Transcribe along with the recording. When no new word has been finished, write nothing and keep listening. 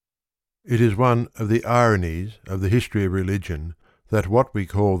It is one of the ironies of the history of religion that what we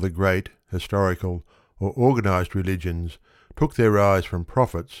call the great, historical, or organised religions took their rise from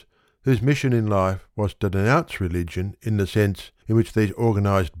prophets whose mission in life was to denounce religion in the sense in which these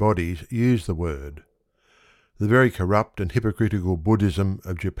organised bodies use the word. The very corrupt and hypocritical Buddhism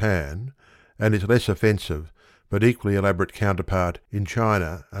of Japan, and its less offensive but equally elaborate counterpart in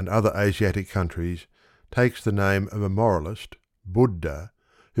China and other Asiatic countries, takes the name of a moralist, Buddha,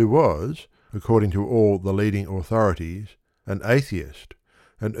 who was, according to all the leading authorities, an atheist,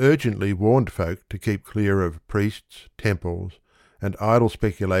 and urgently warned folk to keep clear of priests, temples, and idle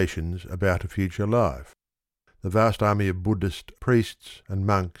speculations about a future life. The vast army of Buddhist priests and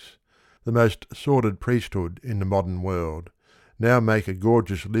monks, the most sordid priesthood in the modern world, now make a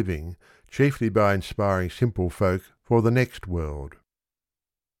gorgeous living chiefly by inspiring simple folk for the next world.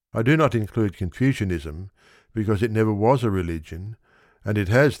 I do not include Confucianism because it never was a religion, and it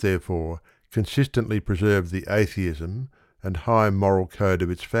has, therefore, consistently preserved the atheism and high moral code of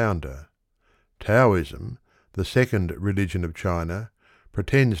its founder. Taoism, the second religion of China,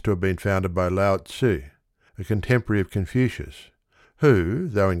 pretends to have been founded by Lao Tzu, a contemporary of Confucius, who,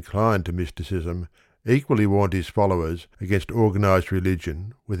 though inclined to mysticism, equally warned his followers against organised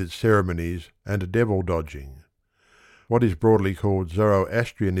religion with its ceremonies and devil-dodging. What is broadly called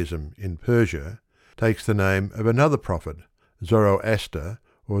Zoroastrianism in Persia takes the name of another prophet, Zoroaster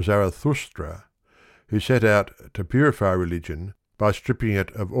or Zarathustra, who set out to purify religion by stripping it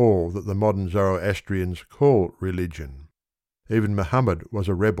of all that the modern Zoroastrians call religion. Even Muhammad was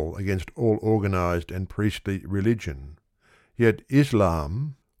a rebel against all organised and priestly religion. Yet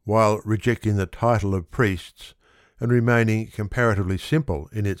Islam, while rejecting the title of priests and remaining comparatively simple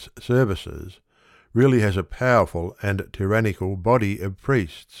in its services, really has a powerful and tyrannical body of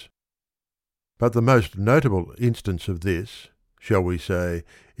priests. But the most notable instance of this, shall we say,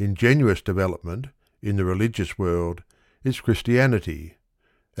 ingenuous development in the religious world is Christianity.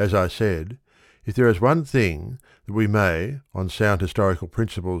 As I said, if there is one thing that we may, on sound historical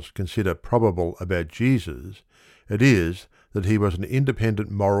principles, consider probable about Jesus, it is that he was an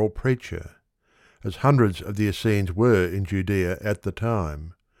independent moral preacher, as hundreds of the Essenes were in Judea at the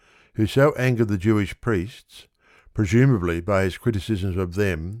time, who so angered the Jewish priests, presumably by his criticisms of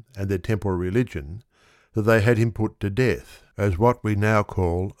them and their temple religion, that they had him put to death as what we now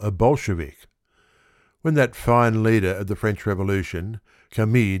call a Bolshevik. When that fine leader of the French Revolution,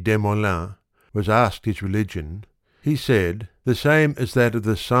 Camille Desmoulins, was asked his religion, he said, the same as that of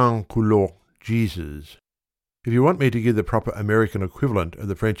the sans-culotte Jesus. If you want me to give the proper American equivalent of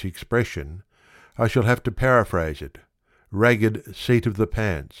the French expression, I shall have to paraphrase it: ragged seat of the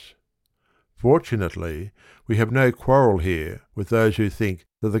pants. Fortunately, we have no quarrel here with those who think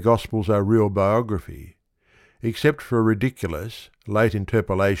that the Gospels are real biography. Except for a ridiculous, late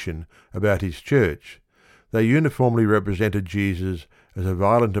interpolation about his church, they uniformly represented Jesus as a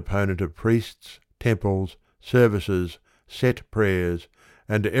violent opponent of priests, temples, services, set prayers,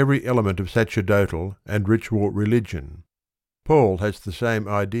 and every element of sacerdotal and ritual religion. Paul has the same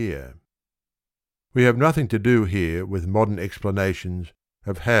idea. We have nothing to do here with modern explanations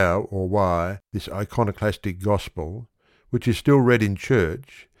of how or why this iconoclastic gospel, which is still read in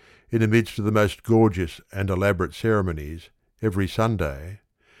church, in the midst of the most gorgeous and elaborate ceremonies, every Sunday,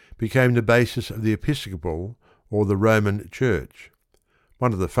 became the basis of the Episcopal or the Roman Church.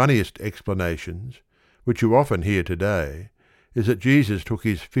 One of the funniest explanations, which you often hear today, is that Jesus took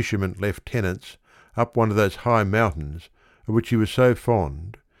his fishermen lieutenants up one of those high mountains of which he was so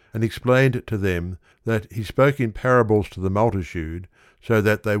fond, and explained to them that he spoke in parables to the multitude so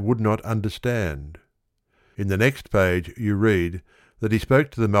that they would not understand. In the next page you read that he spoke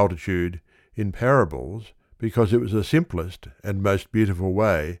to the multitude in parables because it was the simplest and most beautiful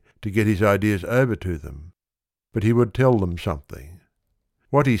way to get his ideas over to them. But he would tell them something.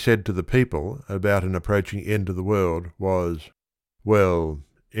 What he said to the people about an approaching end of the world was, well,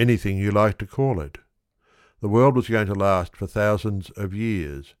 anything you like to call it. The world was going to last for thousands of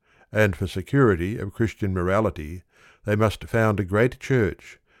years, and for security of Christian morality they must found a great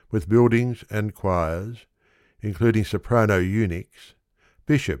church with buildings and choirs, including soprano eunuchs,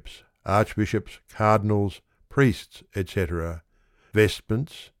 bishops, archbishops, cardinals, priests, etc.,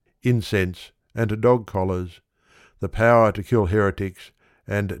 vestments, incense, and dog collars, the power to kill heretics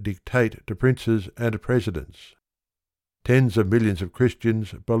and dictate to princes and presidents. Tens of millions of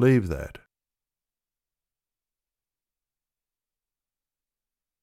Christians believe that.